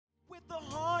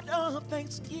of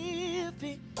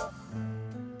thanksgiving,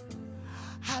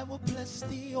 I will bless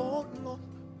thee, O Lord.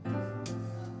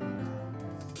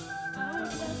 I will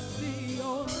bless thee,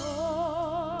 O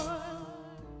Lord.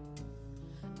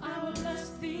 I will bless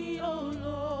thee, O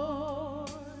Lord.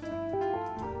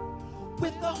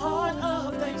 With the heart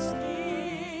of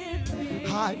thanksgiving,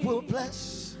 I will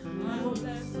bless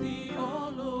thee, O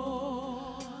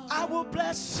Lord. I will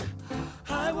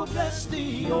bless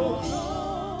thee, O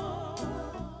Lord.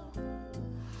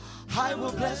 I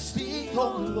will bless thee,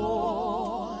 O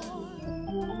Lord.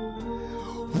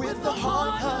 With the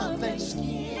heart of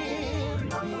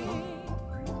thanksgiving,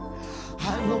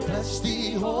 I will bless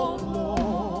thee, O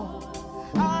Lord.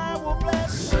 I will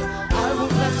bless thee, O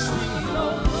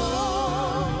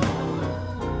Lord.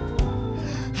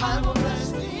 I will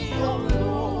bless thee, O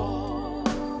Lord.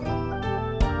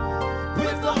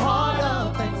 With the heart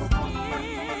of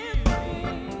thanksgiving,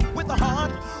 with the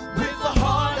heart of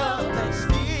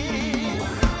thanksgiving,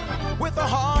 with the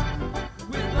heart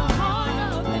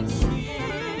of thanksgiving,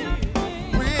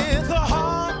 with the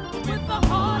heart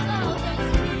of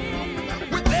thanksgiving,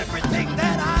 with everything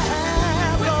that I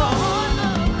have, Lord,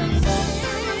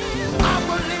 I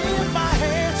will lift my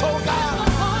hands, oh God.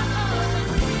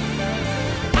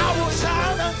 I will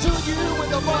shout unto you with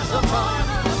the voice of God.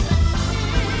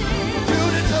 You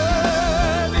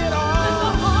deserve it all.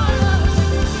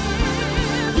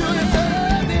 You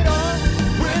deserve it all.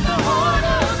 With the heart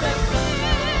of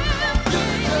thanksgiving, you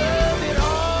deserve it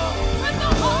all. With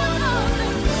the heart of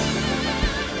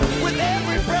thanksgiving, with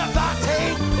every breath I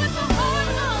take, with the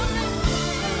heart of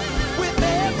thanksgiving, with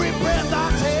every breath I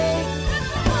take,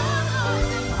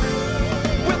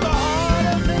 with the heart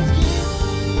of thanksgiving,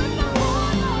 with the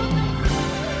heart of thanksgiving,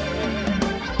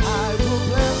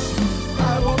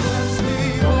 I will bless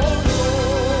thee, O Lord.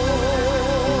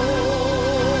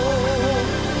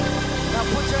 Now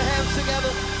put your hands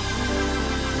together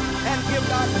and give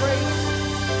God praise.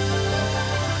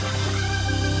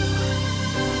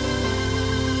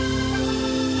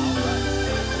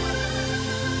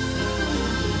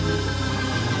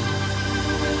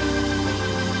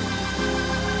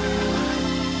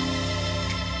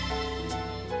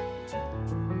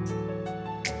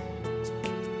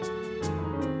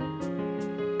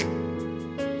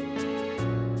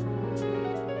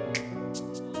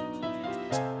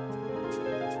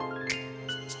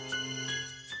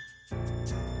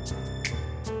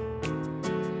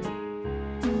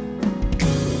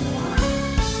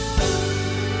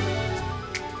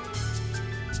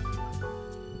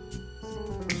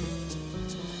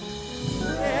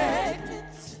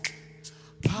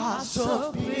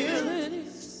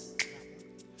 Possibilities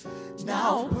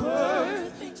now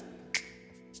birthing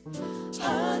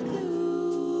a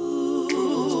new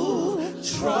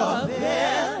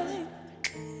travailing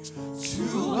to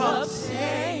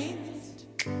obtain it,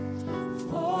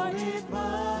 for it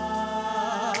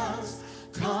must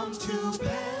come to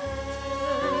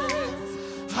pass.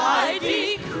 I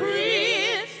decree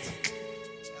it,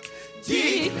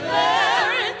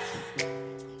 declare it,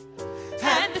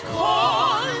 and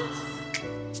call it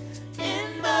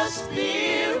in the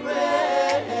Spirit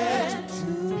to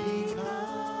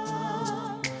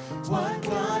become what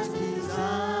God's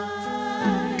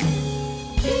designed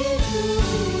it to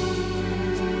be.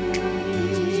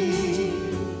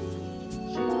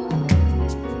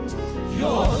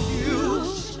 Your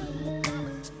future,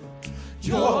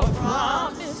 your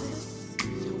promises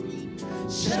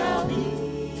shall be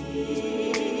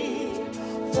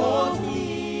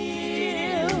fulfilled.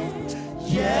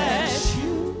 Yes,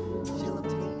 you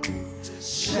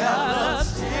shall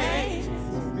obtain,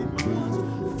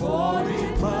 for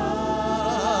it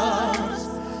must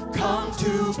come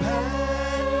to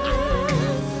pass.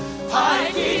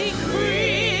 I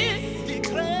decree it,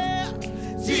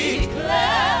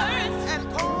 declare it, and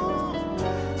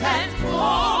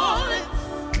call it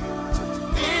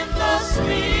in the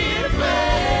Spirit.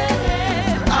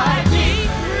 I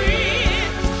decree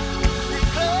it,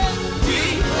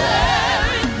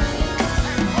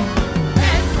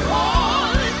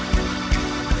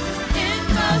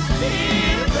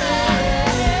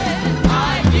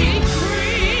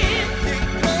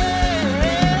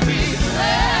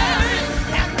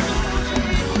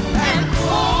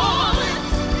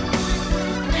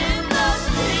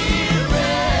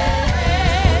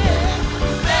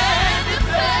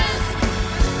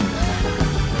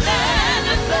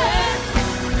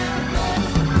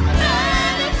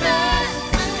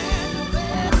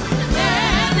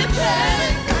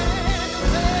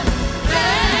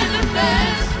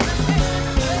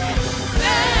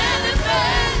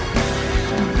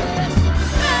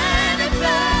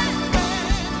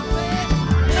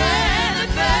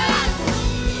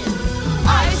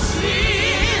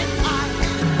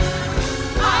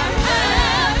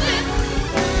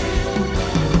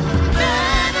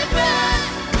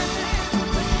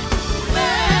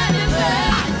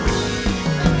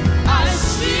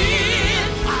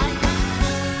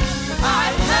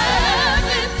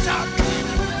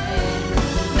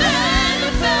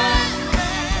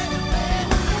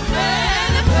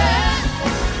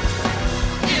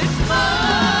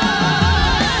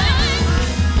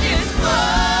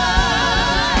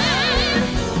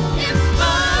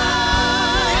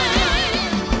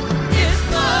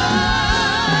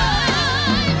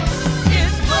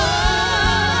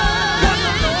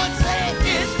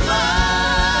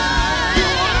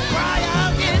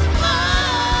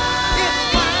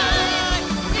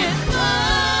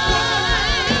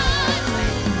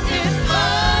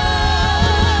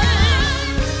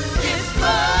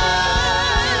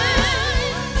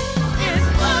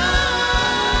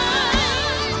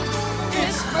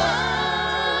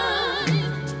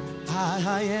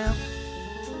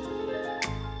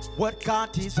 what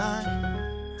God designed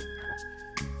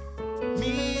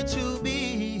me to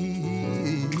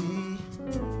be.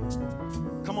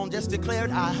 Come on, just declare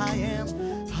it. I am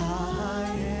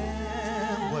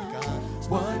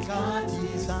what God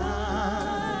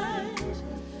designed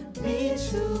me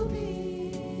to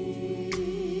be.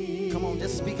 Come on,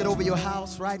 just speak it over your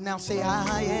house right now. Say,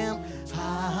 I am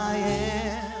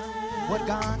what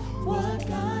God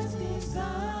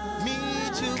designed me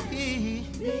to be.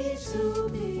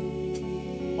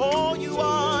 Oh, you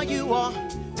are.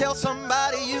 Tell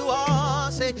somebody you are.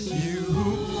 Say, you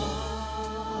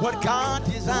what God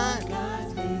designed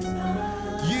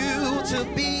you to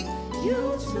be.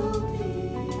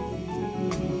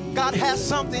 God has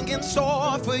something in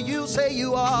store for you. Say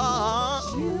you are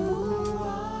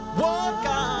what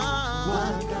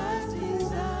God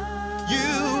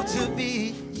you to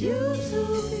be.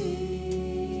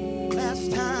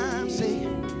 Last time, say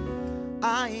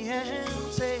I am.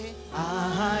 Say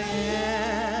I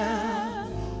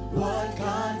am what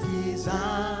God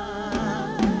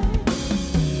designed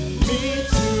me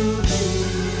to be.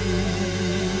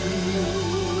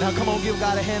 Now come on, give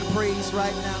God a hand of praise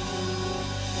right now.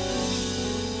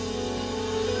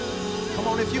 Come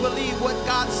on, if you believe what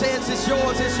God says is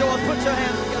yours, it's yours. Put your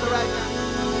hands together right now.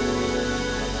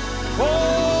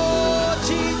 Oh,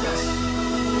 Jesus.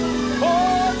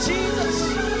 Oh, Jesus.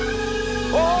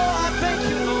 Oh, I thank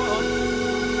you, Lord.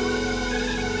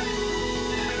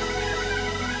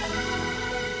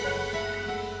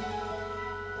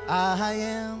 I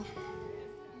am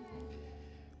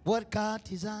what God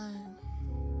designed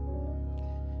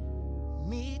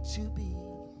me to be.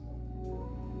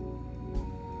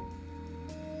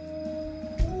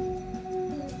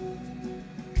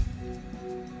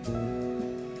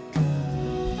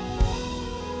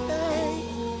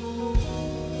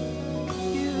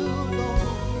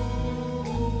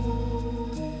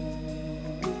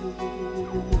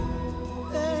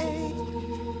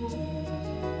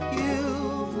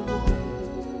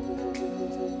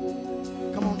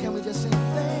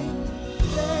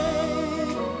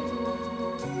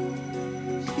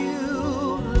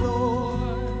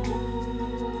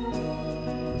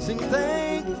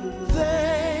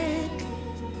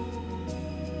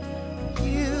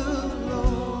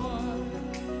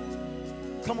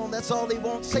 That's all they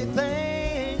want. Say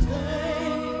thank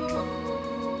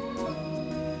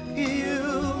you,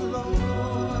 Lord.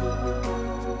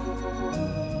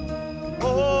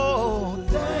 Oh,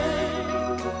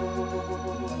 thank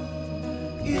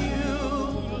you,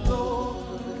 Lord.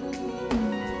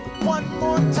 One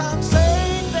more time,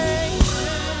 say thank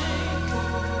you.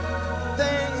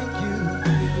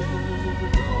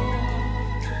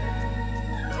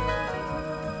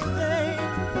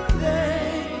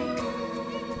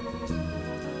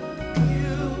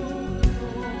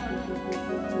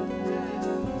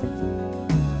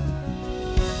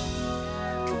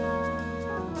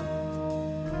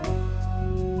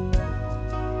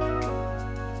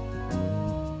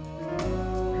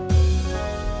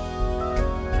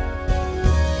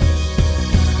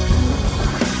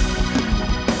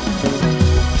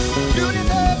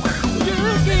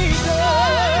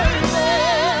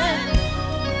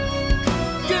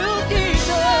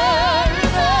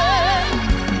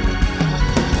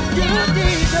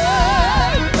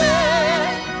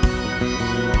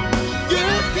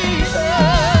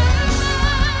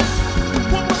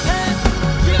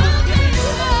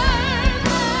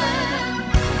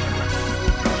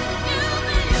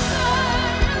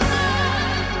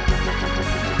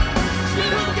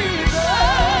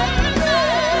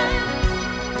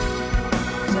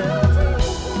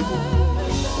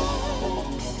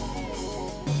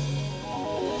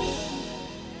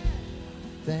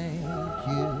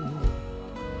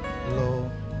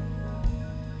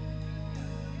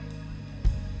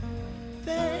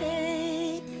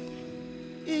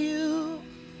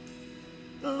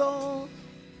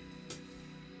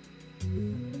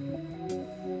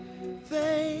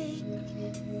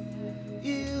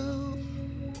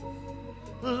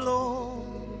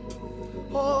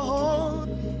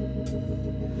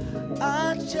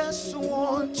 just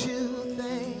want to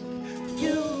thank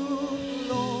you,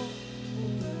 Lord.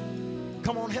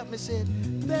 Come on, help me say it.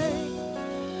 Thank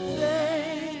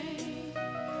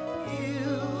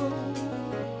you,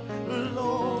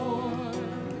 Lord.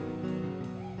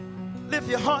 Lift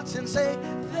your hearts and say,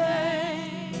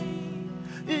 thank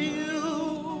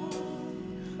you,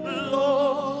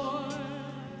 Lord.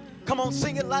 Come on,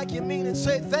 sing it like you mean it.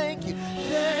 Say thank you.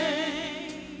 Thank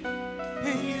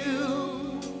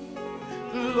you,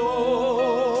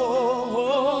 Lord.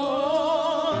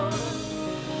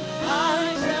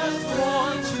 I just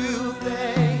want to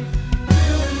thank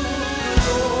you,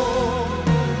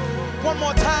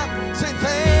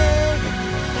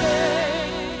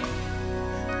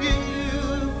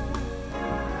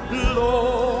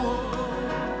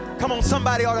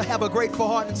 Somebody ought to have a grateful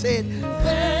heart and say it.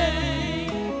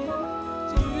 Thank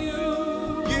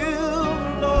You,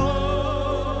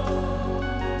 Lord.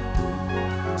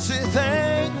 Say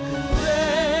thank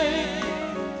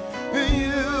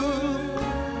you,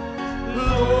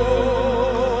 Lord.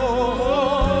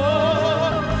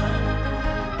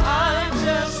 I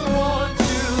just want to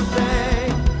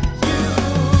thank you,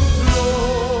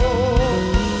 Lord.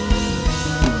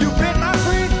 You've been my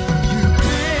friend. You've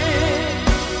been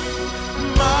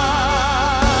my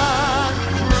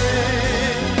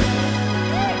friend.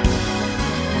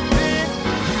 You've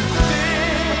been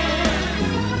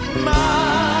my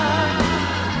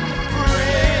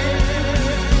friend.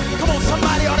 Come on,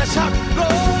 somebody ought to shout,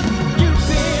 Lord, you've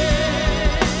been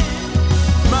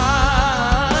my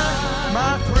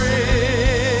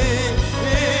friend.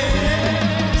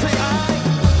 Say,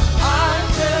 I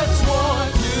just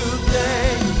want to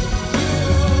thank you,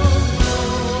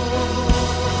 Lord.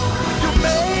 You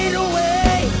made a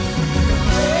way.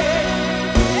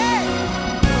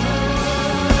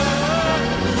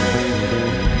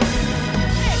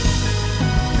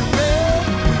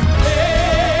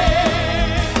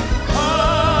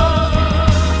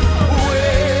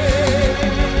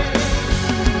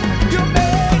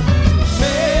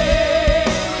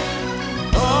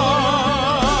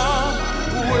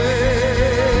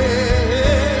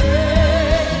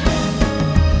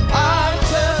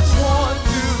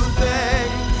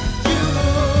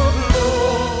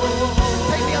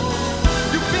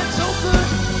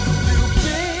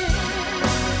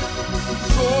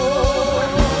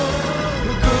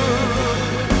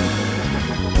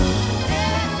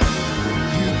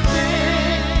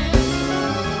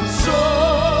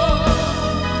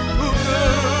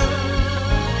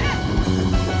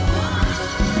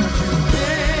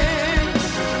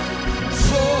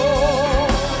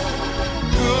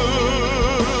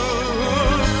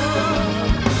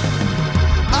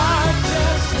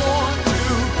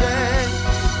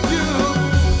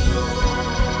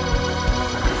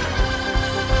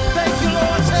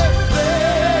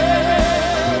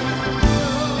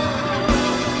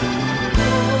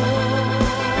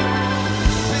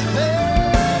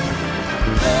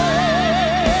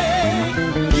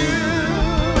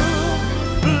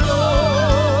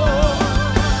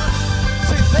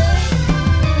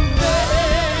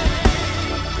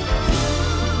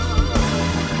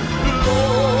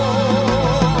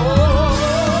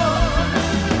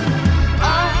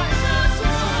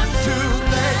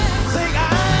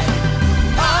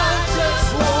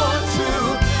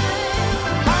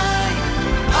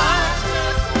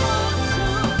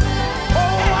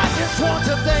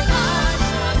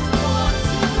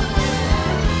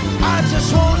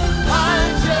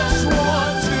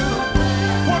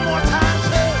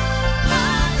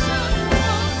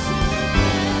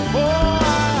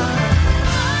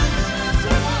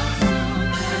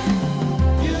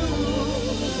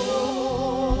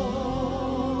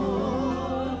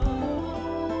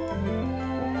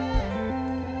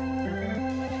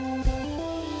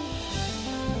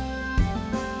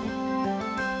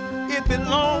 It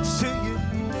belongs to you.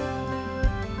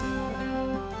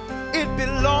 It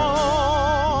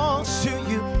belongs to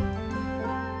you.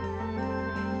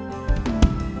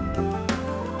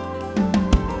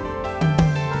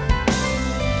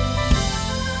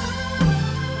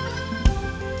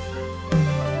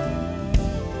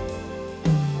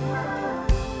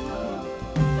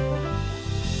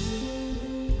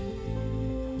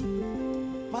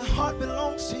 My heart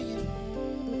belongs to you.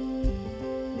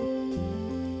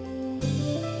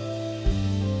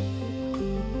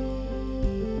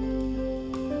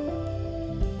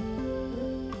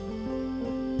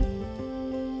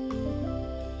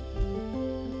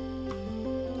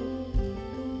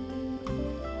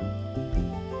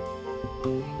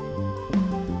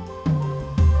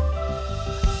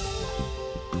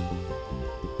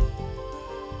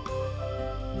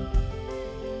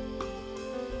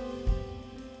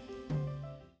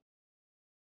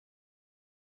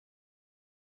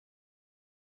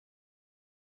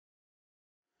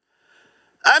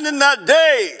 And in that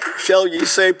day shall ye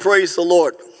say, praise the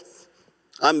Lord.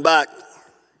 I'm back.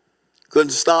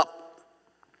 Couldn't stop.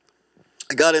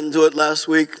 I got into it last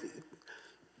week.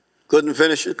 Couldn't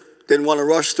finish it. Didn't want to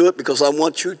rush through it because I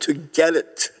want you to get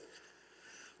it.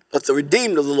 Let the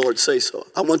redeemed of the Lord say so.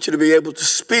 I want you to be able to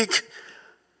speak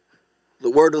the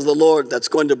word of the Lord that's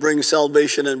going to bring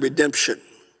salvation and redemption.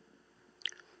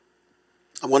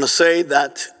 I want to say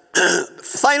that the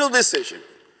final decision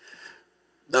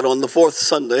that on the fourth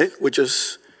Sunday, which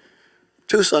is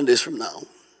 2 Sundays from now,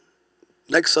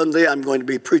 next Sunday I'm going to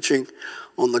be preaching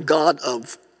on the God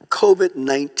of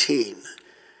COVID-19.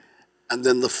 And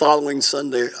then the following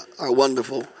Sunday, our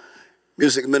wonderful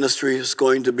music ministry is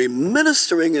going to be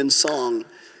ministering in song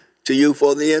to you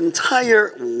for the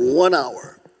entire 1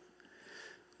 hour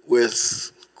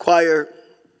with choir,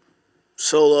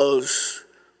 solos,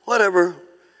 whatever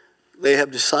they have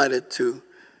decided to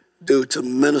do to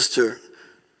minister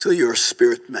to your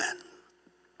spirit man.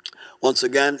 Once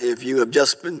again, if you have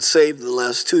just been saved in the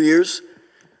last 2 years,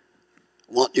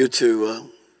 I want you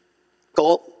to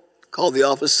call the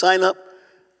office, sign up,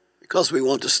 because we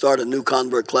want to start a new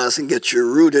convert class and get you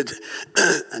rooted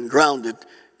and grounded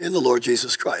in the Lord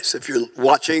Jesus Christ. If you're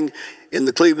watching in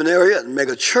the Cleveland area at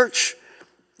Mega Church,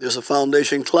 there's a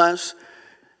foundation class.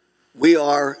 We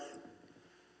are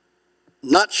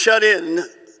not shut in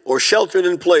or sheltered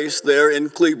in place there in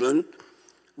Cleveland.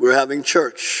 We're having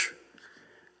church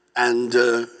and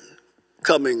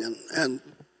coming, and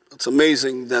it's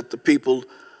amazing that the people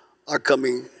are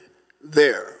coming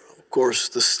there. Of course,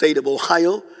 the state of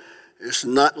Ohio is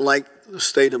not like the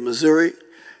state of Missouri.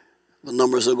 The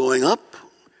numbers are going up.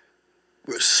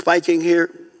 We're spiking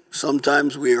here.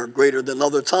 Sometimes we are greater than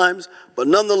other times, but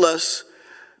nonetheless,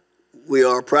 we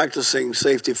are practicing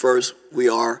safety first. We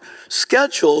are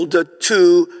tentatively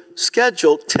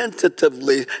scheduled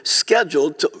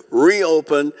to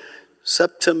reopen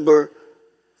September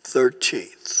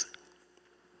 13th.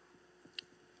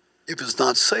 If it's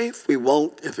not safe, we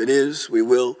won't. If it is, we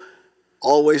will.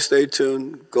 Always stay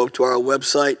tuned. Go to our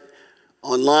website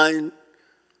online.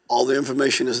 All the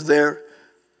information is there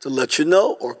to let you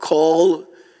know, or call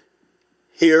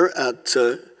here at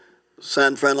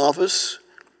San Fran office,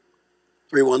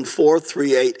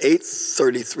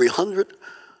 314-388-3300.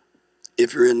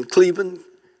 If you're in Cleveland,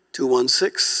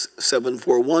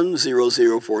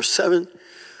 216-741-0047.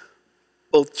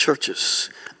 Both churches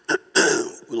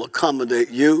will accommodate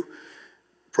you,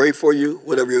 pray for you,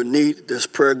 whatever you need. There's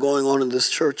prayer going on in this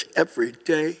church every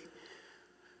day.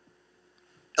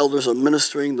 Elders are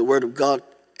ministering the word of God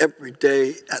every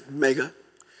day at Mega.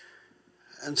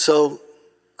 And so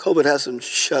COVID hasn't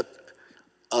shut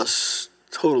us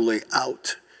totally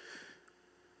out,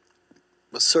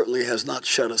 but certainly has not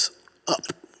shut us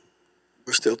up.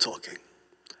 We're still talking.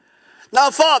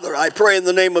 Now, Father, I pray in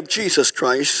the name of Jesus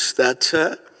Christ that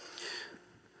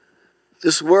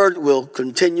this word will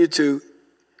continue to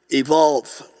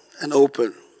evolve and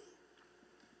open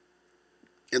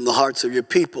in the hearts of your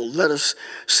people. Let us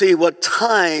see what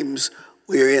times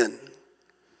we're in.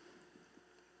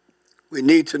 We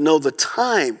need to know the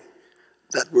time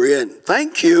that we're in.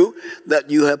 Thank you that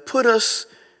you have put us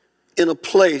in a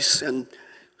place and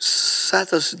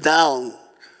sat us down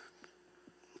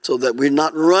so that we're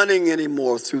not running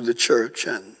anymore through the church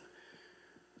and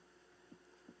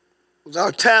with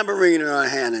our tambourine in our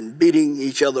hand and beating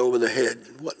each other over the head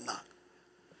and whatnot.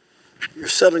 You're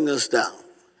setting us down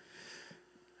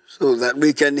so that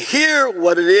we can hear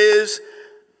what it is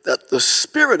that the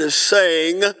Spirit is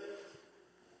saying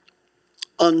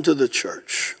unto the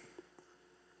church.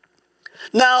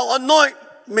 Now anoint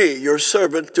me, your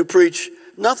servant, to preach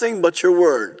nothing but your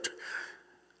word.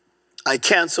 I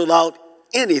cancel out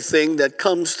anything that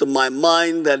comes to my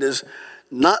mind that is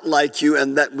not like you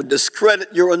and that would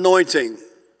discredit your anointing.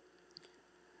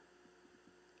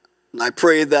 And I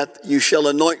pray that you shall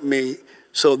anoint me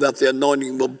so that the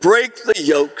anointing will break the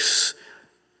yokes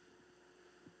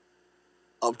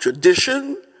of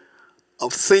tradition,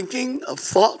 of thinking, of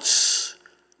thoughts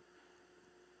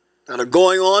that are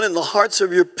going on in the hearts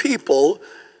of your people,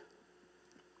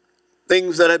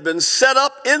 things that have been set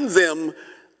up in them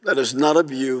that is not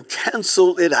of you.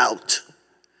 Cancel it out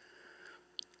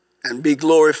and be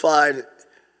glorified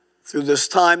through this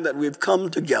time that we've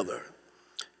come together.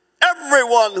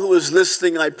 Everyone who is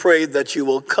listening, I pray that you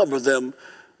will cover them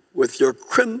with your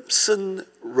crimson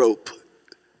rope,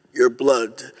 your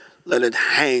blood. Let it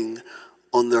hang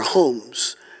on their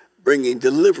homes, bringing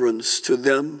deliverance to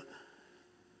them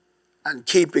and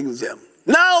keeping them.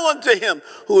 Now unto him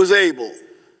who is able,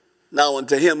 now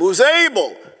unto him who is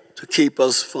able to keep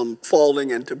us from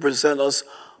falling and to present us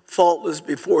faultless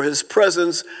before his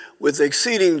presence with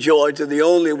exceeding joy, to the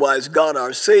only wise God,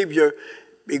 our Savior,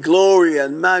 be glory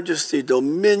and majesty,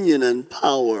 dominion and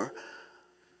power,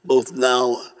 both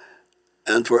now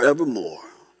and forevermore.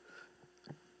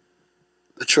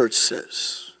 The church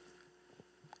says,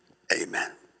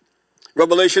 amen.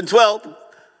 Revelation 12.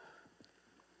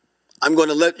 I'm going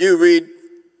to let you read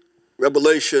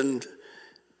Revelation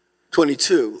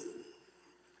 22.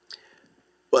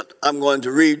 But I'm going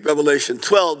to read Revelation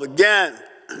 12 again.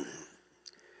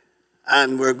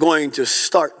 And we're going to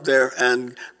start there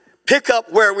and pick up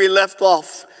where we left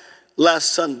off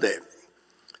last Sunday.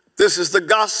 This is the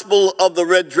gospel of the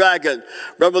red dragon.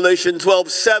 Revelation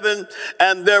 12:7,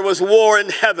 and there was war in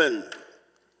heaven.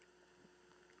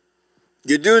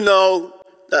 You do know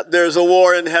that there's a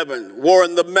war in heaven, war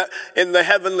in the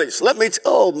heavenlies.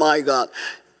 Oh my God,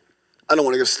 I don't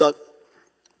want to get stuck.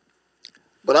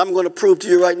 But I'm going to prove to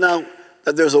you right now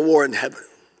that there's a war in heaven.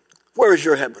 Where is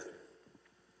your heaven?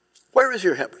 Where is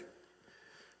your heaven?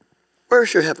 Where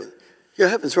is your heaven? Your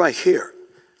heaven's right here.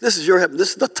 This is your heaven. This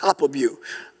is the top of you,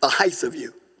 the height of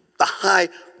you, the high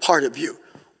part of you.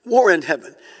 War in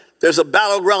heaven. There's a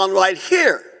battleground right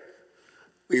here.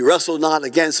 We wrestle not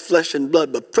against flesh and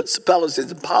blood, but principalities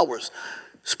and powers,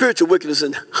 spiritual wickedness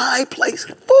in high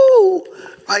places. Woo!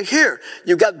 Right here.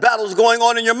 You've got battles going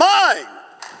on in your mind.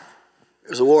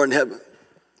 There's a war in heaven.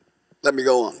 Let me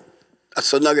go on.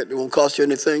 That's a nugget. It won't cost you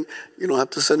anything. You don't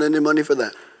have to send any money for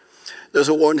that. There's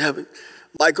a war in heaven.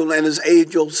 Michael and his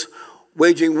angels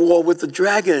waging war with the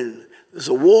dragon. There's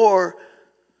a war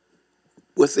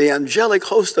with the angelic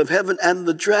host of heaven and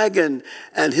the dragon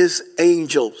and his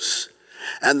angels.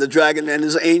 And the dragon and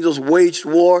his angels waged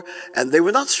war, and they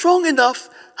were not strong enough.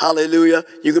 Hallelujah.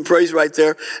 You can praise right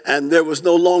there. And there was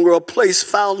no longer a place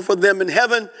found for them in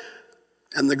heaven.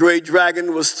 And the great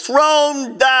dragon was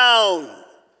thrown down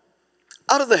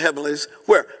out of the heavenlies.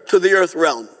 Where? To the earth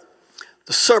realm.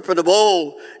 The serpent of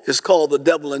old is called the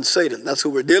devil and Satan. That's who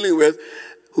we're dealing with,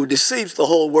 who deceives the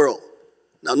whole world.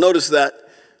 Now notice that.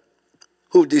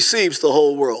 Who deceives the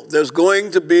whole world. There's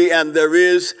going to be, and there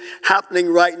is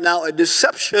happening right now, a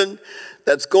deception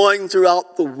that's going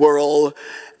throughout the world.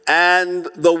 And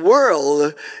the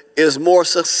world is more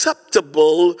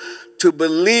susceptible to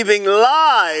believing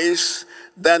lies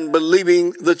than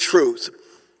believing the truth.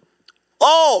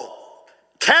 Oh,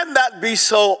 can that be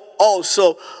so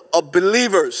also of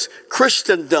believers,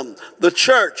 Christendom, the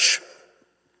church?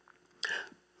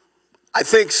 I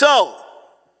think so.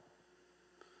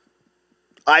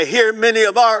 I hear many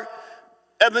of our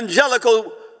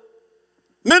evangelical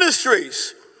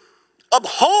ministries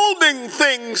upholding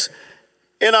things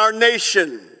in our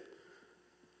nation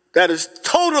that is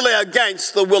totally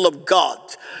against the will of God,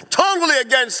 totally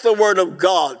against the word of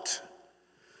God.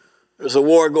 There's a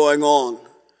war going on,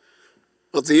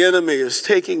 but the enemy is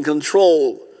taking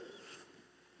control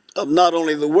of not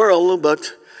only the world,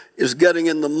 but is getting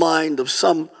in the mind of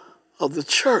some of the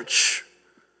church.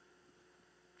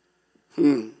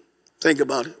 Think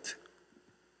about it.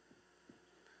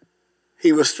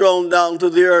 He was thrown down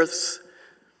to the earth,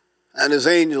 and his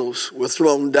angels were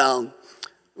thrown down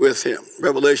with him.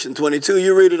 Revelation 22,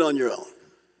 you read it on your own.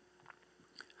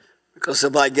 Because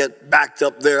if I get backed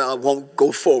up there, I won't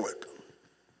go forward.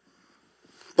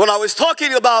 When I was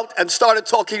talking about and started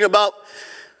talking about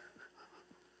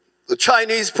the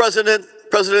Chinese president,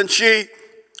 President Xi,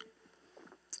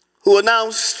 who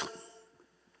announced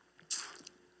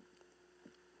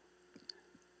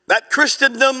that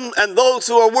Christendom and those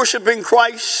who are worshiping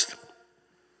Christ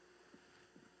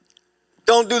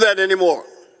don't do that anymore.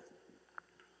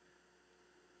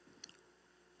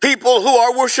 People who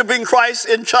are worshiping Christ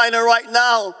in China right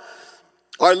now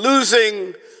are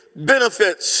losing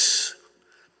benefits,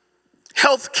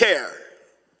 health care.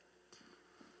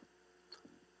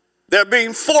 They're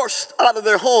being forced out of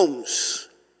their homes.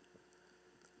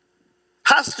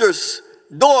 Pastors'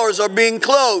 doors are being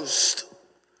closed.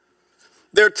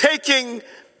 They're taking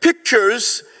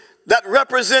pictures that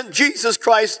represent Jesus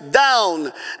Christ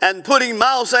down and putting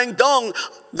Mao Zedong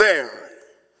there,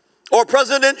 or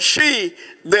President Xi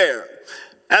there.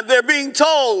 And they're being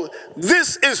told,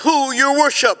 this is who you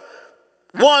worship,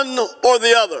 one or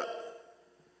the other.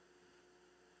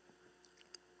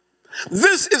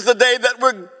 This is the day that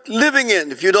we're living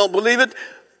in. If you don't believe it,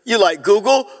 you like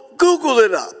Google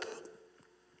it up.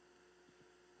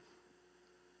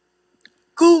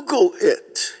 Google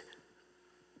it.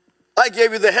 I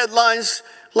gave you the headlines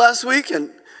last week, and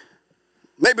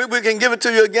maybe we can give it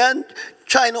to you again.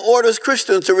 China orders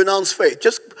Christians to renounce faith.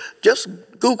 Just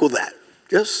Google that.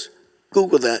 Just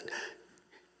Google that.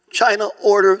 China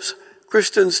orders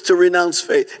Christians to renounce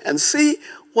faith, and see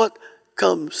what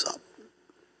comes up.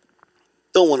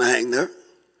 Don't want to hang there.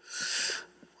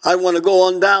 I want to go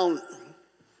on down.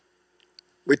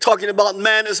 We're talking about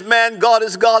man is man, God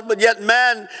is God, but yet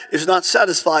man is not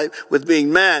satisfied with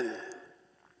being man.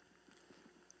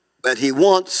 But he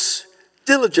wants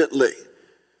diligently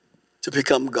to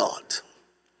become God,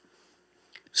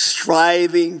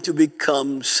 striving to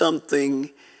become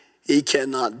something he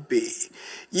cannot be.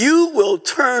 You will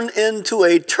turn into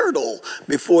a turtle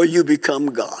before you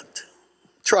become God.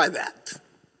 Try that.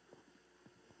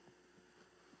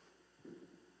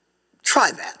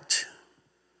 Try that.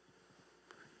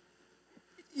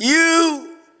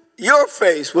 your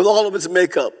face with all of its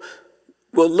makeup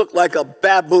will look like a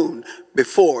baboon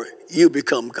before you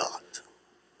become God.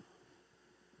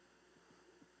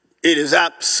 It is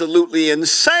absolutely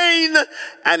insane,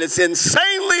 and it's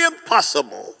insanely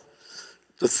impossible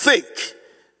to think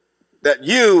that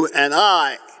you and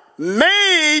I,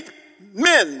 made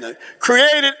men,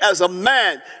 created as a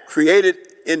man, created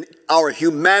in our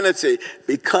humanity,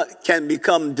 can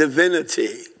become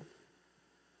divinity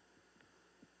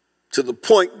to the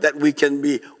point that we can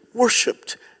be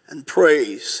worshiped and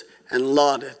praised and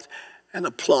lauded and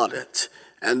applauded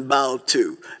and bowed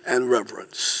to and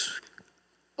reverenced.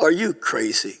 Are you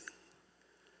crazy?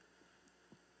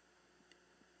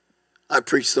 I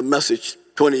preached the message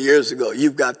 20 years ago.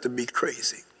 You've got to be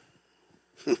crazy.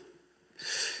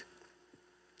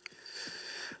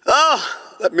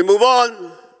 Let me move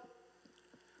on.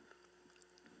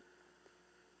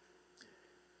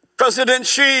 President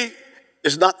Xi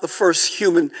is not the first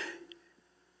human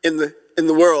in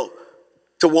the world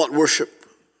to want worship.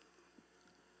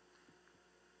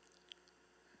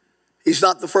 He's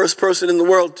not the first person in the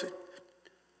world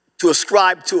to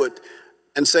ascribe to it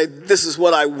and say, this is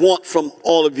what I want from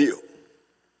all of you.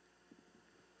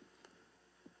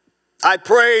 I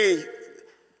pray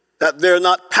that they're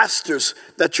not pastors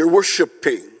that you're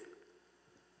worshiping.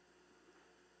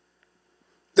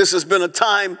 This has been a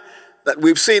time that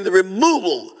we've seen the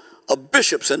removal of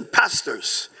bishops and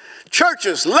pastors.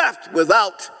 Churches left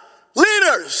without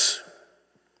leaders.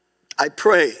 I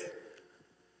pray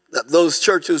that those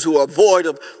churches who are void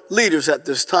of leaders at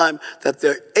this time, that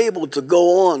they're able to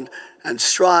go on and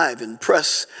strive and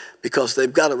press because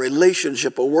they've got a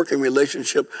relationship, a working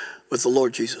relationship with the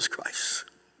Lord Jesus Christ.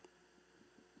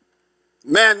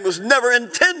 Man was never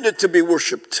intended to be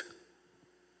worshiped.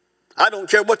 I don't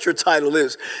care what your title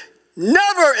is.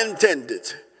 Never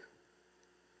intended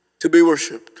to be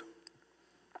worshiped.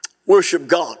 Worship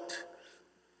God,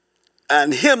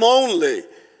 and him only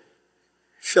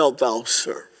shalt thou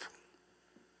serve.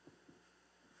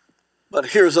 But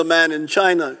here's a man in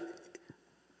China,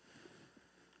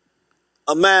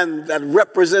 a man that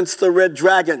represents the red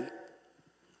dragon.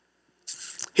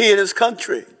 He and his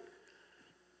country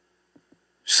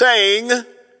saying,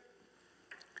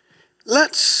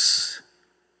 let's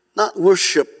not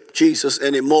worship Jesus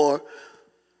anymore,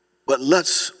 but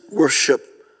let's worship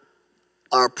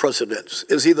our presidents.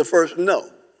 Is he the first? No.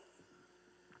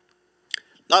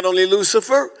 Not only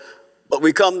Lucifer, but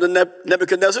we come to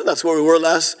Nebuchadnezzar. That's where we were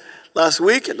last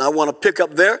week, and I want to pick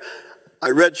up there. I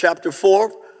read chapter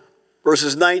 4,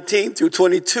 verses 19 through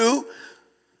 22.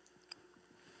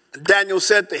 Daniel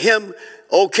said to him,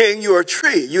 O king, you are a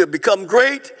tree. You have become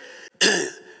great.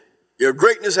 Your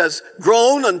greatness has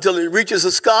grown until it reaches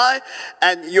the sky,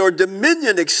 and your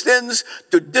dominion extends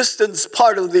to distant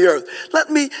part of the earth. Let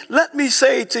me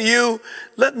say to you,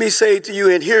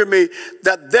 and hear me,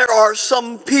 that there are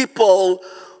some people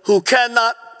who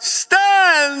cannot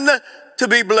stand to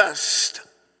be blessed.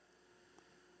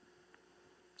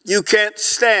 You can't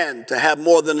stand to have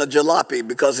more than a jalopy,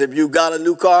 because if you got a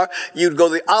new car, you'd go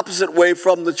the opposite way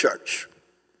from the church.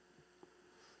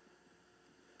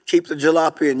 Keep the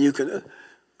jalopy and you can,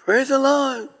 praise the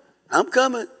Lord, I'm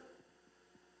coming.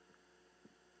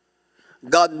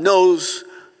 God knows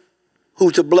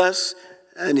who to bless,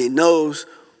 and he knows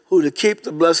who to keep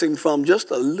the blessing from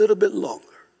just a little bit longer.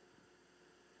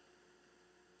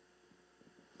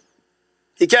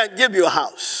 He can't give you a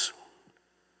house.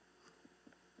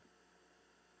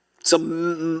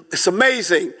 It's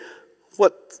amazing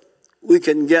what we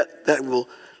can get that will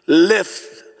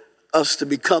lift us to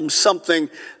become something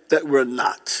that we're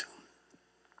not.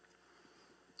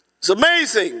 It's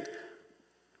amazing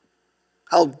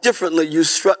how differently you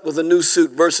strut with a new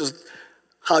suit versus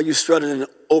how you strutted in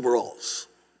overalls.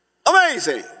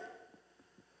 Amazing.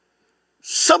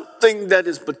 Something that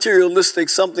is materialistic,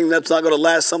 something that's not going to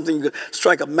last, something you can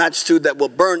strike a match to that will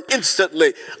burn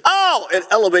instantly. Oh, it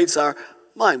elevates our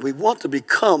mind. We want to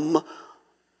become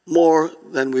more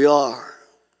than we are.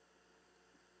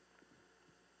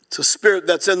 It's a spirit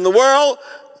that's in the world,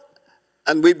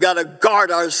 and we've got to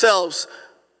guard ourselves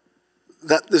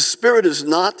that the spirit is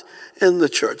not in the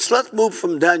church. Let's move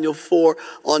from Daniel 4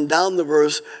 on down the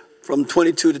verse from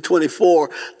 22 to 24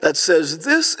 that says,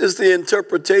 this is the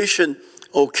interpretation,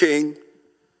 O king,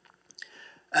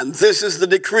 and this is the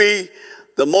decree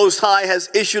the Most High has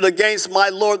issued against my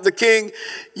Lord the king.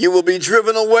 You will be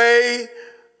driven away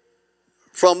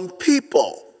from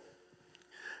people.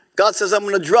 God says, I'm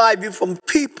going to drive you from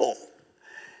people,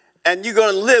 and you're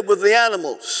going to live with the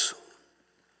animals.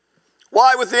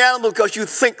 Why with the animals? Because you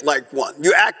think like one.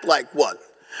 You act like one.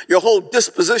 Your whole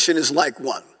disposition is like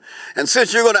one. And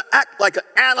since you're going to act like an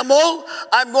animal,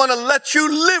 I'm going to let you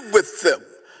live with them.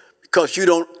 Because you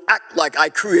don't act like I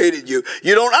created you.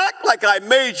 You don't act like I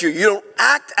made you. You don't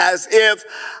act as if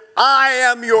I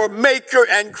am your maker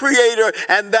and creator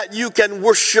and that you can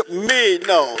worship me.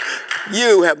 No,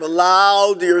 you have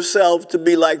allowed yourself to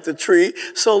be like the tree.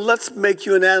 So let's make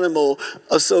you an animal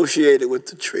associated with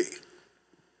the tree.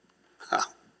 Huh.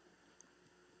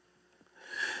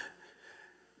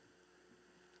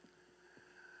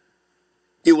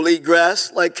 You will eat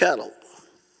grass like cattle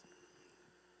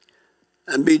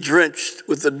and be drenched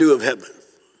with the dew of heaven.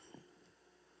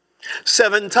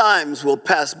 7 times will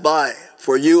pass by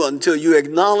for you until you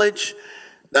acknowledge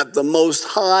that the Most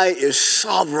High is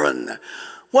sovereign.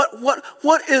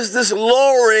 What is this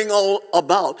lowering all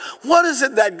about? What is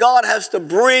it that God has to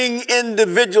bring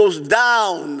individuals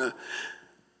down?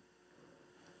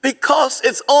 Because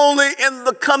it's only in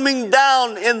the coming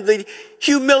down, in the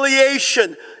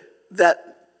humiliation,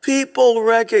 that people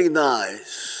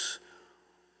recognize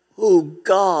who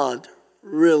God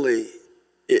really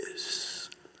is.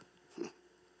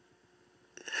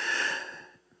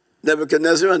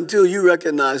 Nebuchadnezzar, until you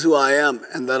recognize who I am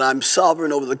and that I'm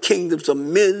sovereign over the kingdoms of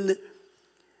men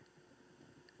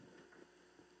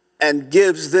and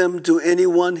gives them to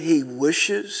anyone he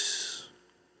wishes.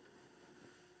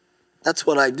 That's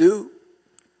what I do.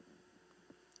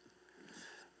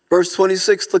 Verse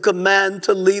 26, the command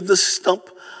to leave the stump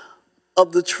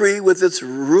of the tree with its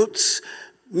roots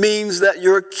means that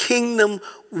your kingdom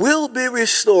will be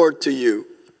restored to you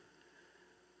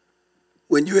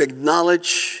when you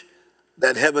acknowledge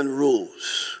that heaven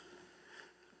rules.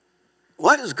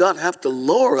 Why does God have to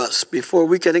lower us before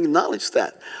we can acknowledge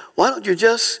that? Why don't you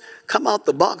just come out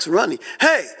the box running?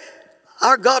 Hey,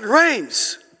 our God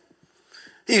reigns.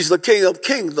 He's the King of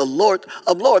kings, the Lord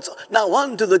of lords. Now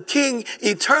unto the King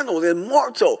eternal,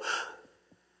 immortal,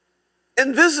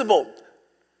 invisible,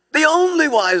 the only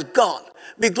wise God,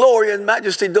 be glory and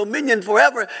majesty, dominion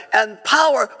forever, and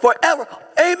power forever.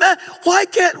 Amen. Why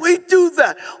can't we do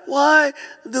that? Why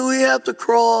do we have to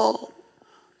crawl?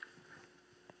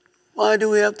 Why do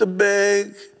we have to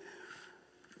beg?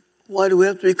 Why do we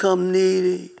have to become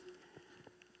needy?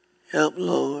 Help,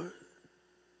 Lord,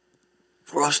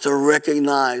 for us to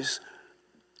recognize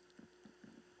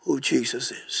who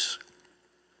Jesus is.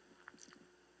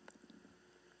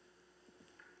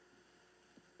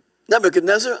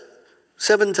 Nebuchadnezzar,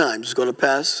 7 times is going to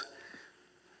pass.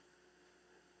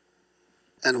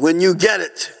 And when you get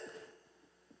it,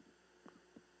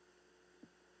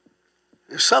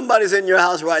 if somebody's in your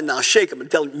house right now, shake them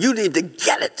and tell them, you need to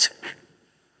get it.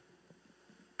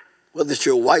 Whether it's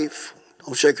your wife,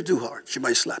 don't shake her too hard. She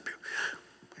might slap you.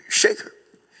 Shake her.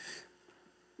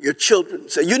 Your children,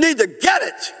 say, you need to get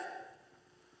it.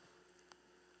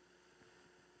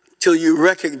 Till you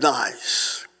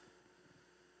recognize.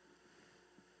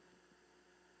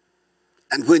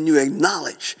 And when you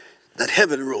acknowledge that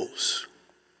heaven rules.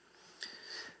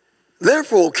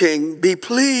 Therefore, King, be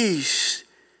pleased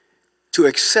to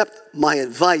accept my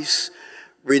advice.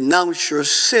 Renounce your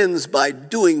sins by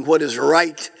doing what is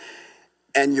right,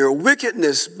 and your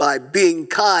wickedness by being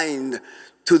kind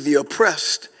to the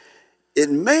oppressed. It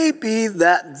may be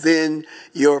that then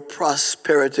your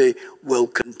prosperity will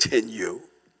continue.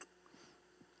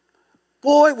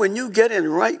 Boy, when you get in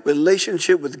right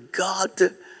relationship with God,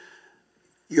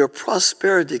 your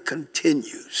prosperity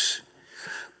continues.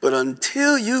 But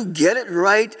until you get it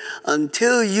right,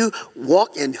 until you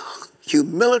walk in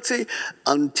humility,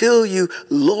 until you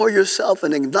lower yourself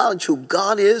and acknowledge who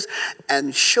God is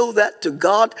and show that to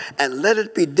God and let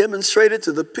it be demonstrated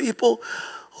to the people,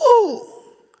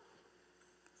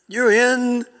 you're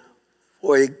in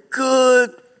for a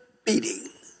good beating.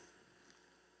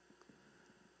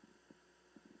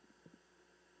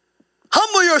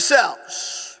 Humble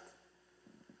yourselves.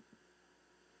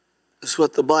 That's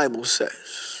what the Bible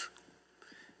says.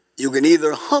 You can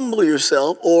either humble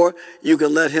yourself or you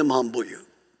can let him humble you.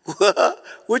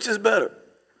 Which is better?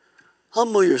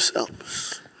 Humble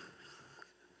yourselves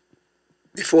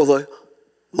before the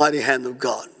mighty hand of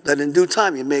God, that in due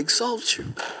time he may exalt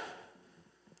you.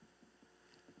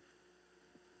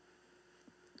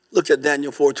 Look at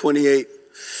Daniel 4:28.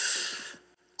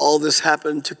 All this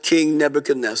happened to King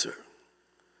Nebuchadnezzar.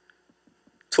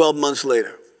 12 months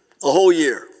later, a whole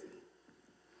year.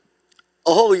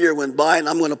 A whole year went by, and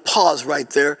I'm going to pause right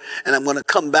there, and I'm going to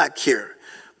come back here.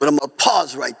 But I'm going to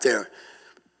pause right there.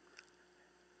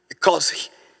 Because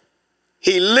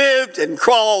he lived and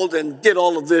crawled and did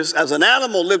all of this as an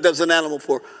animal, lived as an animal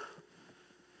for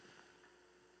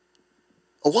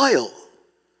a while.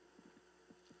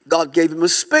 God gave him a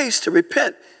space to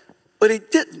repent, but he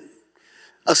didn't.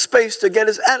 a space to get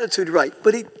his attitude right,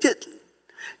 but he didn't.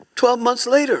 12 months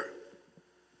later.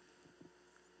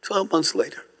 12 months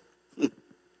later.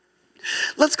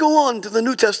 Let's go on to the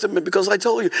New Testament, because I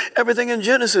told you everything in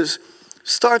Genesis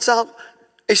starts out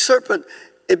a serpent.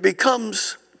 It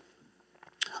becomes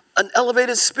an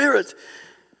elevated spirit,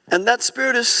 and that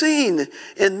spirit is seen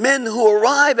in men who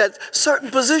arrive at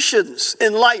certain positions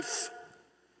in life.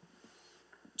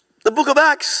 The book of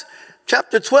Acts,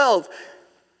 chapter 12,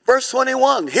 verse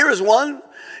 21. Here is one.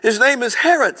 His name is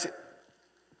Herod.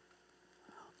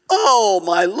 Oh,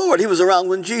 my Lord. He was around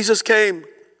when Jesus came.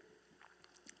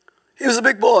 He was a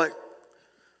big boy.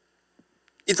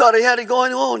 He thought he had it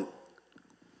going on.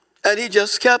 And he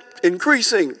just kept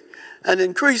increasing and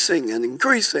increasing and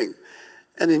increasing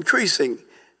and increasing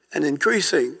and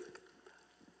increasing.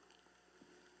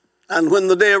 And when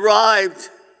the day arrived,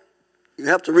 you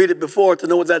have to read it before to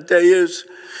know what that day is,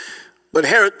 but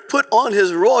Herod put on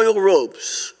his royal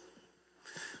robes.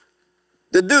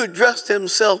 The dude dressed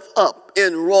himself up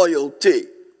in royalty.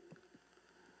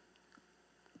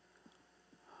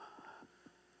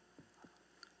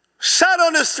 Sat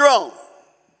on his throne,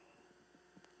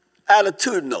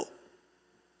 attitudinal.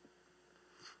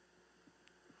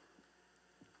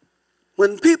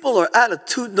 When people are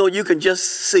attitudinal, you can just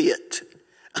see it.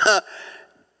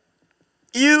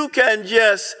 You can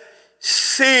just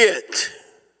see it.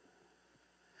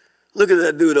 Look at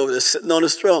that dude over there sitting on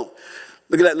his throne.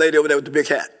 Look at that lady over there with the big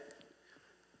hat.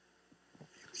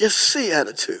 Just see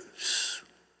attitudes.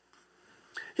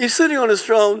 He's sitting on his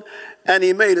throne, and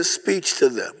he made a speech to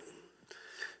them.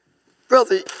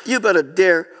 Brother, you better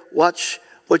dare watch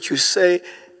what you say,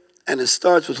 and it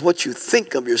starts with what you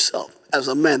think of yourself. As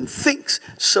a man thinks,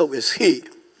 so is he.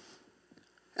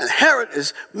 And Herod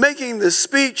is making this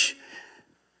speech,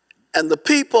 and the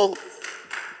people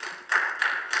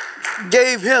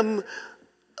gave him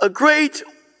a great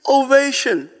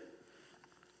ovation.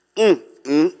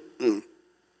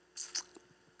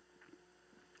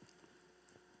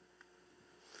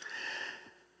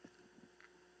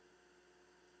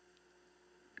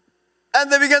 And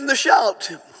they began to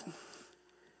shout,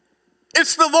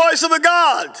 "It's the voice of a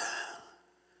God,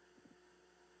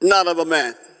 not of a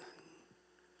man."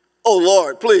 Oh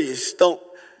Lord, please don't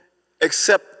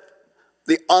accept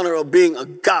the honor of being a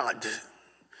God.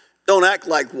 Don't act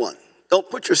like one. Don't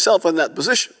put yourself in that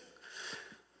position.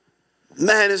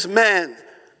 Man is man.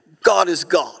 God is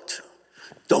God.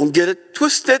 Don't get it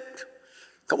twisted.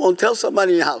 Come on, tell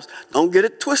somebody in your house. Don't get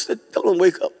it twisted. Tell them,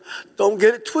 wake up. Don't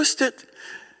get it twisted.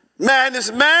 Man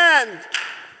is man.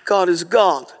 God is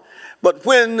God. But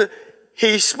when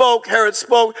he spoke, Herod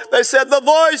spoke, they said, the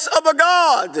voice of a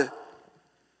God,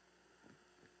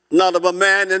 not of a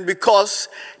man. And because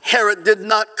Herod did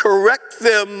not correct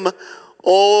them,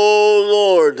 oh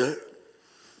Lord,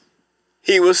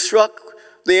 he was struck.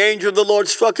 The angel of the Lord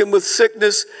struck him with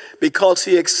sickness because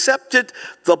he accepted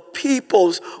the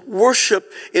people's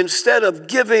worship instead of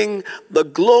giving the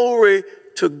glory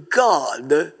to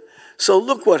God. So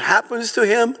look what happens to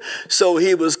him. So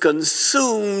he was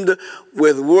consumed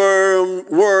with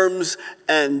worms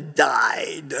and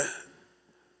died.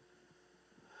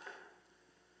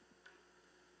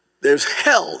 There's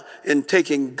hell in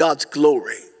taking God's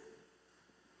glory.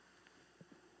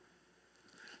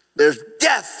 There's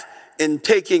death in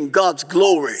taking God's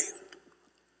glory.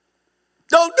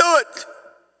 Don't do it.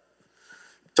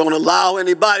 Don't allow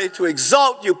anybody to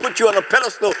exalt you, put you on a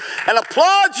pedestal, and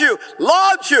applaud you,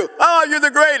 laud you. Oh, you're the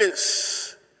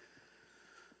greatest.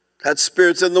 That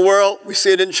spirit's in the world. We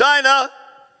see it in China.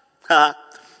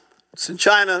 It's in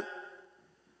China.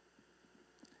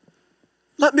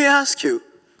 Let me ask you,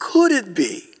 could it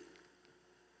be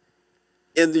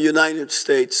in the United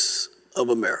States of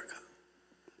America?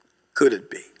 Could it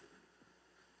be?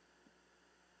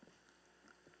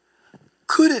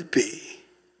 Could it be?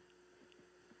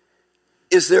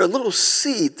 Is there a little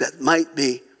seed that might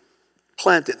be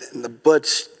planted in the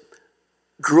buds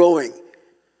growing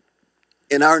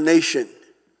in our nation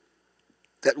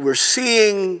that we're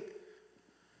seeing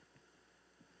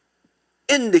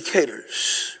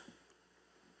indicators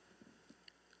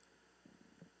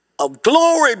of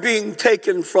glory being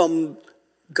taken from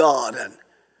God and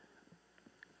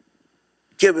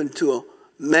given to a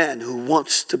man who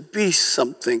wants to be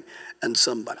something and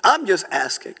somebody? I'm just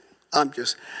asking.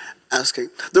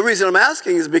 The reason I'm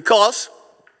asking is because,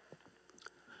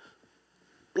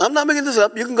 I'm not making this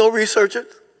up, you can go research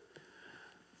it.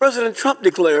 President Trump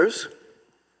declares,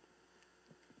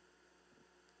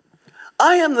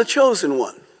 I am the chosen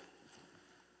one.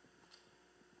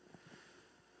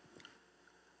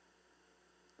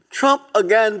 Trump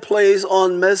again plays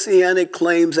on messianic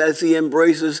claims as he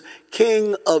embraces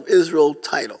King of Israel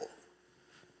title.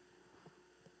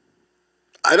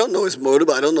 I don't know his motive.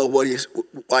 I don't know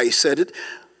why he said it,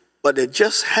 but it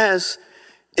just has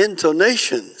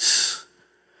intonations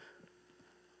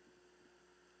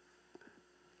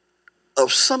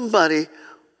of somebody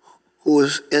who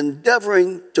is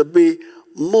endeavoring to be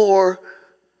more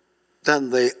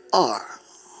than they are.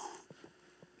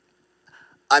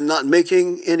 I'm not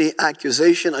making any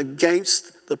accusation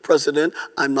against the president.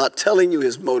 I'm not telling you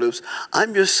his motives.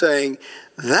 I'm just saying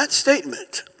that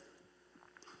statement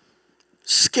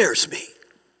scares me.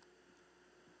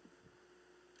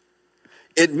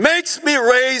 It makes me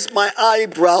raise my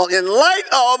eyebrow in light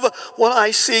of what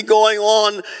I see going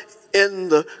on in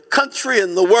the country,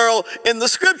 in the world, in the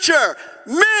scripture.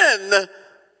 Men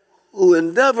who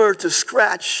endeavor to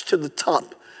scratch to the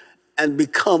top and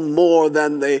become more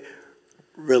than they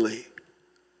really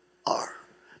are.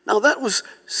 Now that was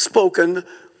spoken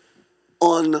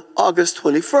on August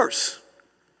 21st.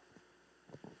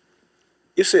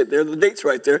 You see it there, the date's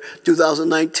right there,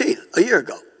 2019, a year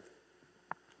ago.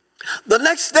 The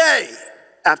next day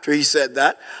after he said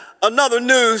that, another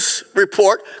news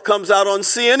report comes out on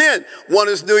CNN. One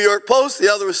is New York Post,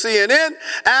 the other is CNN,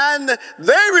 and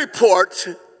they report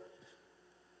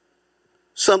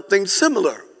something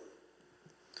similar.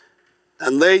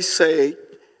 And they say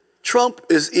Trump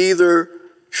is either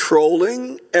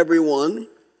trolling everyone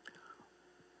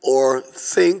or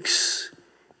thinks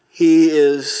he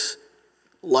is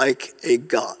like a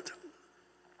god.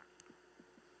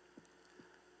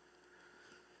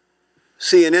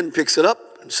 CNN picks it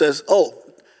up and says, oh,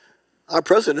 our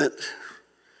president,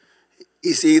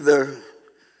 he's either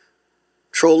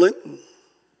trolling,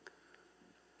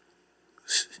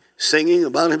 singing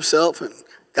about himself and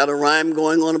got a rhyme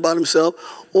going on about himself,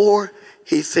 or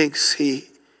he thinks he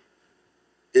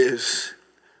is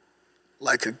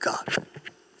like a god.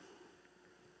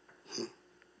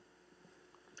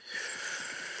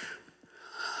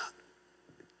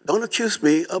 Don't accuse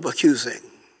me of accusing.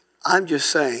 I'm just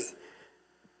saying,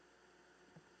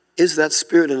 is that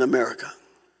spirit in America?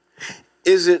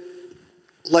 Is it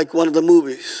like one of the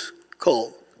movies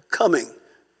called Coming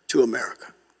to America?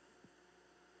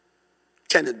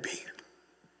 Can it be?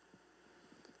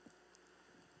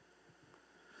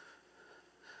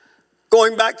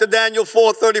 Going back to Daniel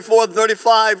 4:34 and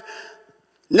 35,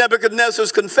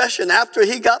 Nebuchadnezzar's confession after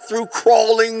he got through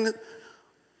crawling,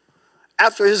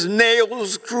 after his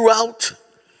nails grew out,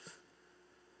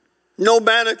 no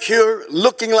manicure,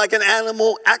 looking like an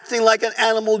animal, acting like an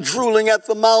animal, drooling at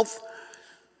the mouth,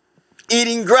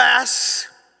 eating grass.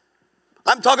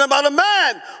 I'm talking about a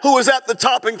man who was at the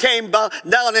top and came down,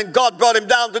 and God brought him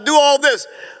down to do all this.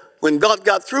 When God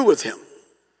got through with him,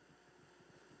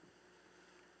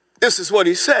 this is what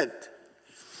he said.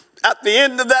 At the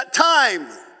end of that time,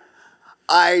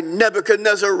 I,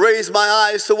 Nebuchadnezzar, raised my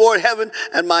eyes toward heaven,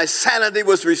 and my sanity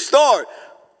was restored.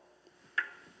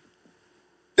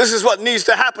 This is what needs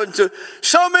to happen to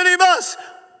so many of us.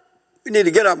 We need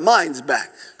to get our minds back.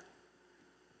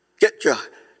 Get your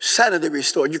sanity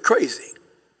restored. You're crazy.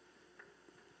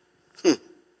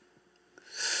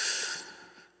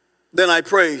 Then I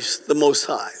praised the Most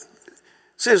High.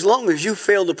 See, as long as you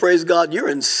fail to praise God, you're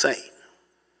insane.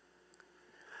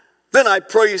 Then I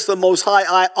praised the Most High.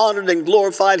 I honored and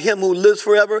glorified him who lives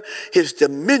forever. His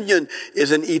dominion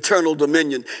is an eternal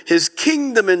dominion. His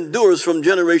kingdom endures from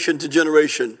generation to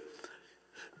generation.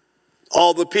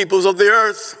 All the peoples of the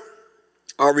earth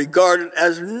are regarded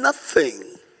as nothing.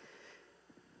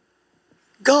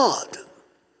 God,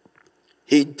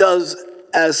 he does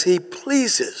as he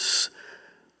pleases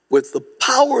with the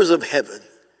powers of heaven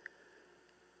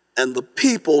and the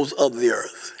peoples of the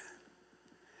earth.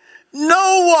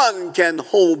 No one can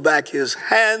hold back his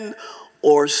hand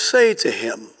or say to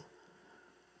him,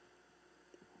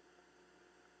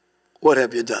 what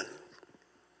have you done?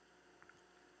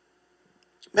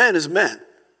 Man is man.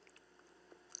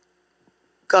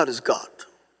 God is God.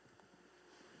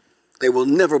 They will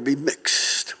never be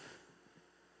mixed.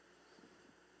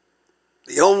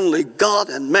 The only God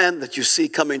and man that you see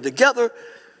coming together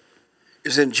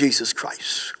is in Jesus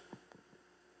Christ.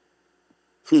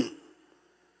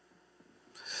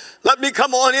 Let me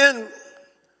come on in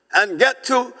and get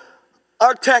to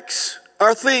our text,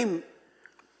 our theme,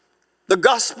 the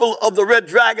gospel of the red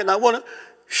dragon. I want to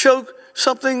show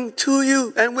something to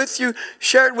you and with you,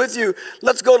 share it with you.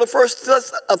 Let's go to 1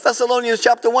 Thessalonians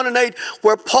chapter 1 and 8,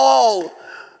 where Paul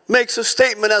makes a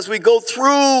statement as we go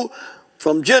through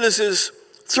from Genesis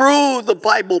through the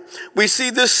Bible. We see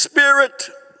this spirit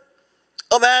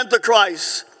of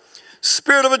Antichrist,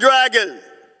 spirit of a dragon,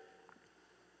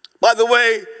 By the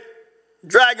way,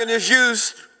 dragon is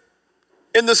used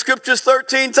in the scriptures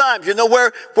 13 times. You know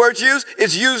where it's used?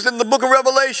 It's used in the book of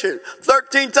Revelation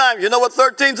 13 times. You know what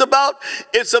 13 is about?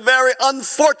 It's a very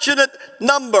unfortunate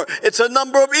number. It's a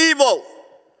number of evil.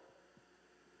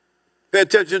 Pay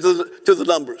attention to the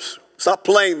numbers. Stop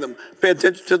playing them. Pay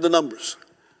attention to the numbers.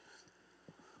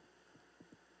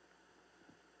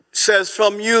 It says,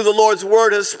 from you the Lord's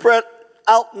word has spread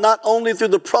out not only through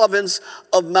the province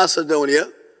of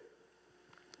Macedonia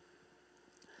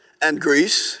and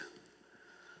Greece,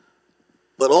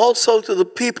 but also to the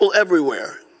people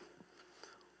everywhere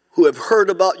who have heard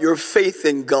about your faith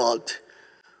in God.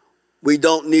 We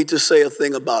don't need to say a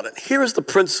thing about it. Here is the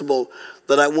principle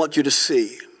that I want you to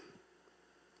see.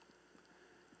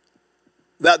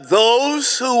 That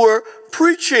those who were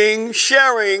preaching,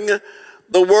 sharing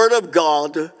the word of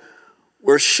God,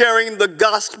 were sharing the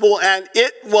gospel, and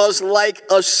it was like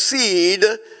a seed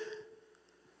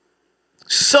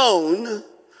sown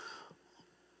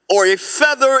or a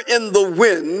feather in the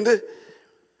wind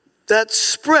that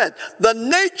spread. The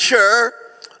nature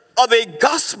of a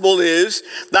gospel is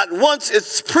that once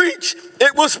it's preached,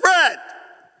 it will spread.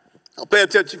 Now pay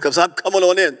attention because I'm coming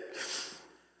on in.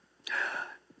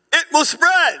 It will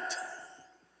spread.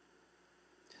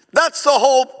 That's the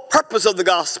whole purpose of the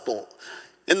gospel.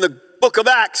 In the book of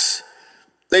Acts,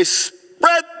 they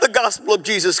spread the gospel of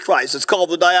Jesus Christ. It's called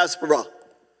the diaspora.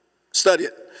 Study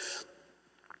it.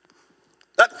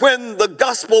 That when the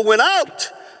gospel went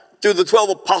out through the 12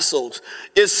 apostles,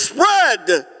 it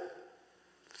spread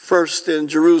first in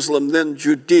Jerusalem, then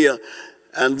Judea,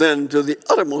 and then to the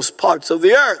uttermost parts of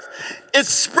the earth. It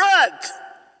spread.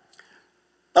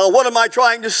 Now, what am I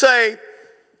trying to say?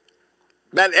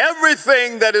 That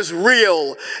everything that is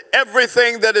real,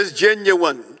 everything that is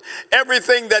genuine,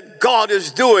 everything that God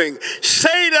is doing,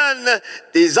 Satan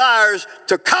desires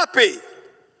to copy.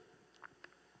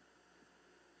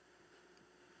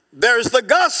 There's the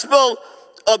gospel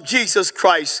of Jesus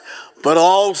Christ, but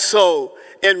also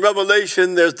in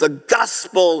Revelation, there's the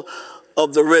gospel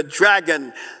of the red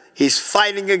dragon. He's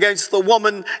fighting against the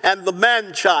woman and the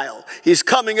man-child. He's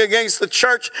coming against the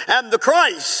church and the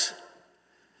Christ,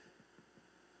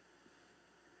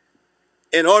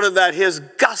 in order that his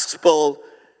gospel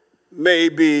may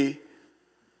be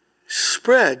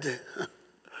spread.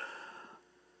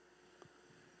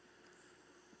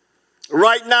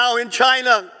 Right now in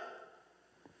China,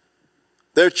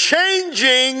 they're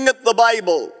changing the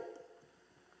Bible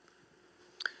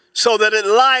so that it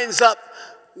lines up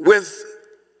with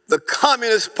the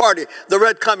Communist Party, the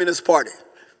Red Communist Party,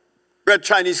 Red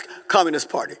Chinese Communist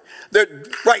Party. They're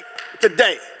right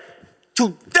today.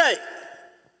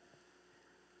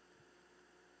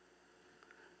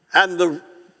 And the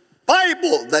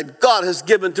Bible that God has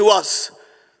given to us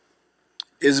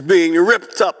is being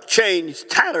ripped up, changed,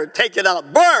 tattered, taken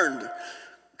out, burned,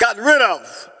 gotten rid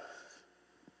of,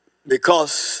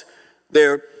 because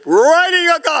they're writing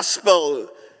a gospel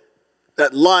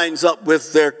that lines up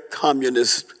with their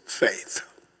communist faith.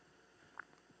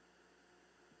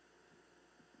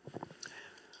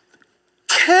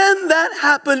 Can that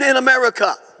happen in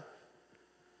America?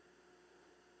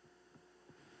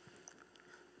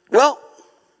 Well,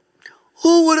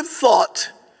 who would have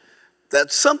thought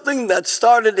that something that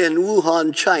started in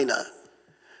Wuhan, China,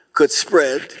 could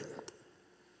spread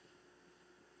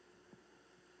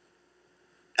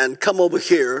and come over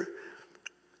here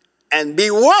and be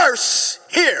worse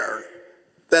here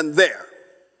than there?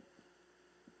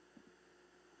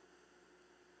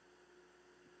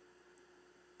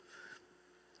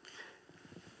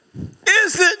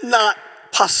 Is it not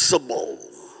possible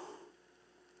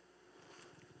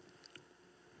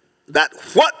that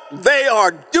what they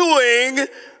are doing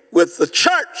with the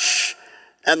church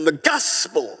and the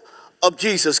gospel of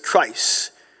Jesus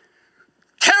Christ,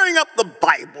 tearing up the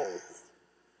Bible,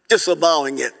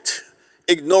 disavowing it,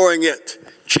 ignoring it,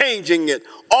 changing it,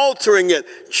 altering it,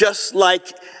 just like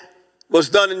was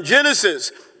done in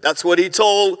Genesis? That's what he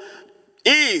told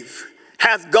Eve.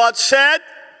 Hath God said?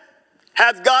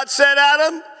 Hath God said,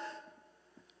 Adam?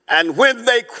 And when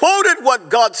they quoted what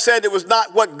God said, it was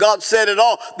not what God said at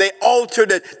all. They altered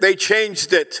it. They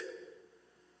changed it.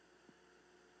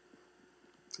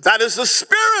 That is the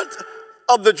spirit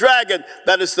of the dragon.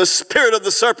 That is the spirit of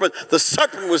the serpent. The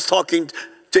serpent was talking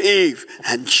to Eve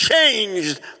and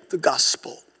changed the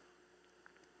gospel.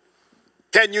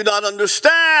 Can you not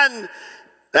understand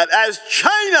that as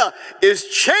China is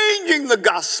changing the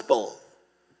gospel,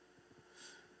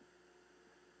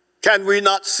 can we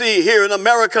not see here in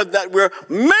America that we're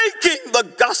making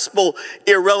the gospel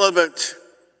irrelevant?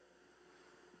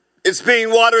 It's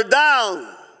being watered down.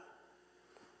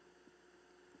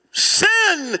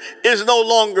 Sin is no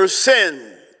longer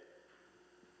sin.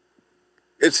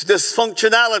 It's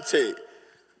dysfunctionality.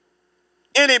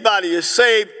 Anybody is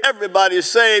saved. Everybody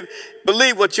is saved.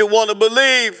 Believe what you want to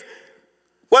believe.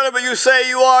 Whatever you say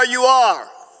you are, you are.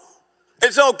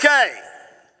 It's okay.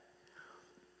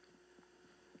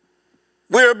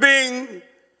 We're being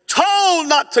told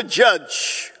not to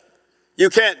judge. You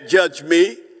can't judge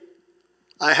me.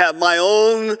 I have my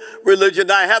own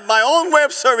religion. I have my own way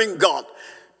of serving God.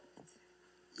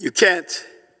 You can't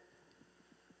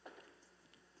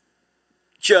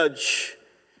judge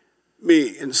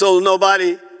me. And so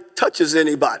nobody touches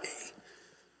anybody.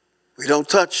 We don't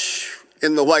touch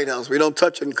in the White House. We don't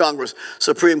touch in Congress,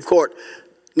 Supreme Court.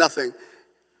 Nothing.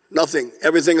 Nothing.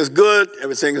 Everything is good.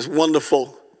 Everything is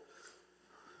wonderful.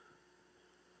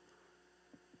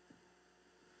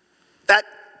 That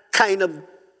kind of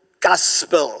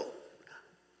gospel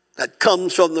that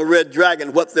comes from the Red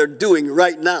Dragon, what they're doing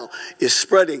right now is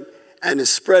spreading, and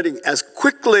is spreading as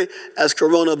quickly as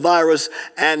coronavirus,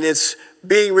 and it's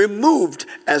being removed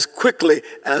as quickly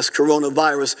as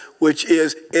coronavirus, which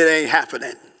is, it ain't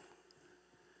happening.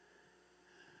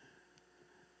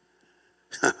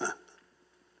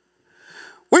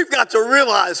 We've got to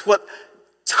realize what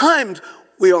times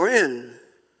we are in.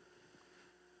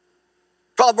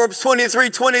 Proverbs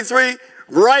 23:23,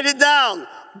 write it down.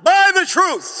 Buy the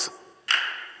truth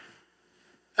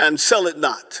and sell it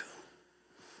not.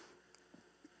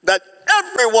 That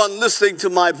everyone listening to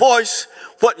my voice,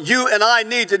 what you and I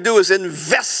need to do is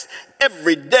invest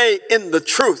every day in the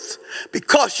truth,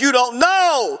 because you don't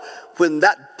know when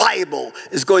that Bible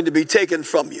is going to be taken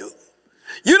from you.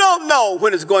 You don't know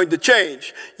when it's going to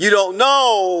change. You don't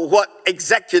know what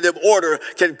executive order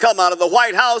can come out of the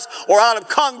White House or out of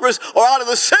Congress or out of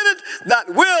the Senate that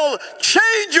will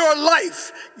change your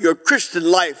life, your Christian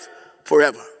life,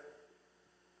 forever.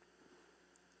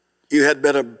 You had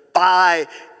better buy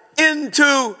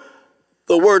into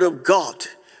the Word of God.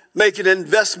 Make an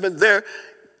investment there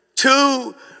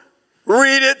to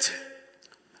read it,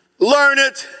 learn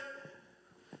it,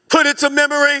 put it to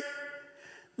memory.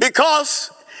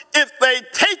 Because if they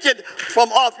take it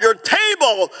from off your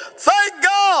table, thank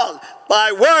God,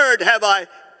 thy word have I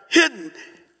hidden.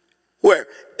 Where?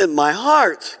 In my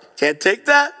heart. Can't take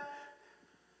that.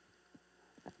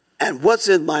 And what's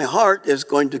in my heart is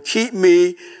going to keep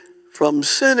me from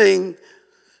sinning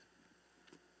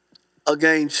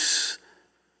against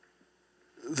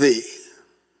thee.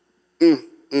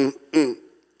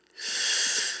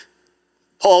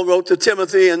 Paul wrote to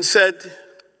Timothy and said,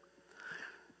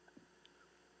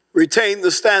 retain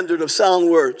the standard of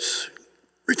sound words.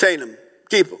 Retain them.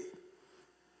 Keep them.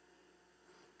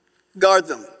 Guard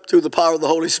them through the power of the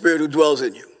Holy Spirit who dwells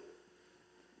in you.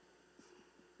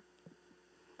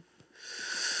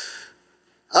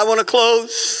 I want to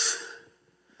close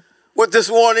with this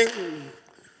warning.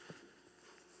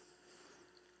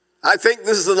 I think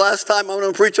this is the last time I'm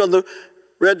going to preach on the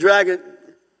Red Dragon.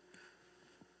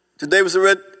 Today was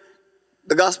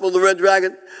the gospel of the Red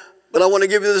Dragon. But I want to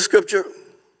give you the scripture.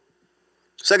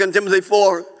 2 Timothy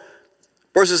 4,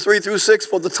 verses 3 through 6,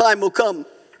 for the time will come,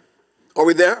 are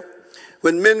we there?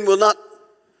 When men will not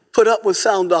put up with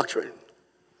sound doctrine.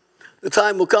 The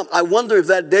time will come. I wonder if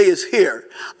that day is here.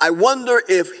 I wonder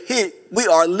if we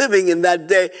are living in that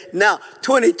day now.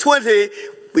 2020,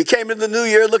 we came into the new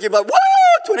year looking about, woo,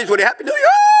 2020, Happy New Year.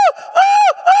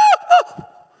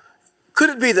 Could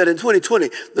it be that in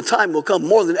 2020, the time will come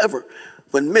more than ever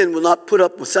when men will not put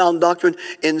up with sound doctrine?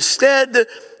 Instead,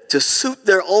 to suit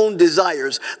their own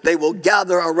desires, they will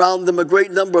gather around them a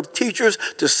great number of teachers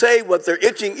to say what their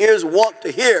itching ears want to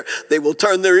hear. They will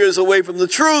turn their ears away from the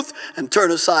truth and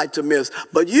turn aside to myths.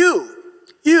 But you,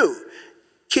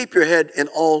 keep your head in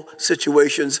all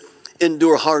situations,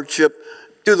 endure hardship,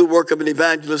 do the work of an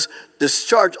evangelist,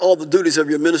 discharge all the duties of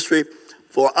your ministry.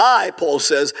 For I, Paul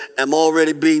says, am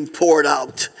already being poured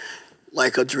out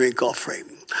like a drink offering.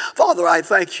 Father, I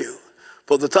thank you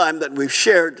for the time that we've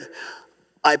shared.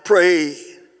 I pray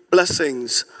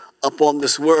blessings upon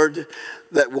this word,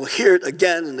 that we'll hear it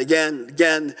again and again and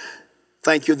again.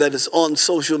 Thank you that it's on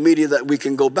social media, that we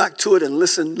can go back to it and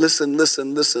listen,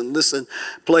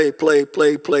 play,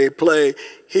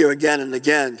 hear again and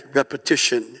again,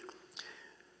 repetition.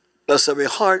 Bless every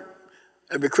heart,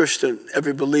 every Christian,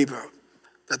 every believer,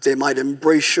 that they might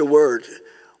embrace your word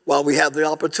while we have the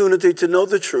opportunity to know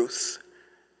the truth,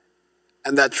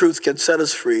 and that truth can set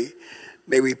us free.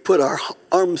 May we put our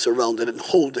arms around it and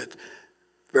hold it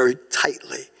very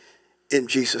tightly in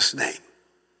Jesus' name.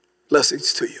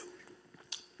 Blessings to you.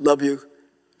 Love you.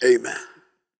 Amen.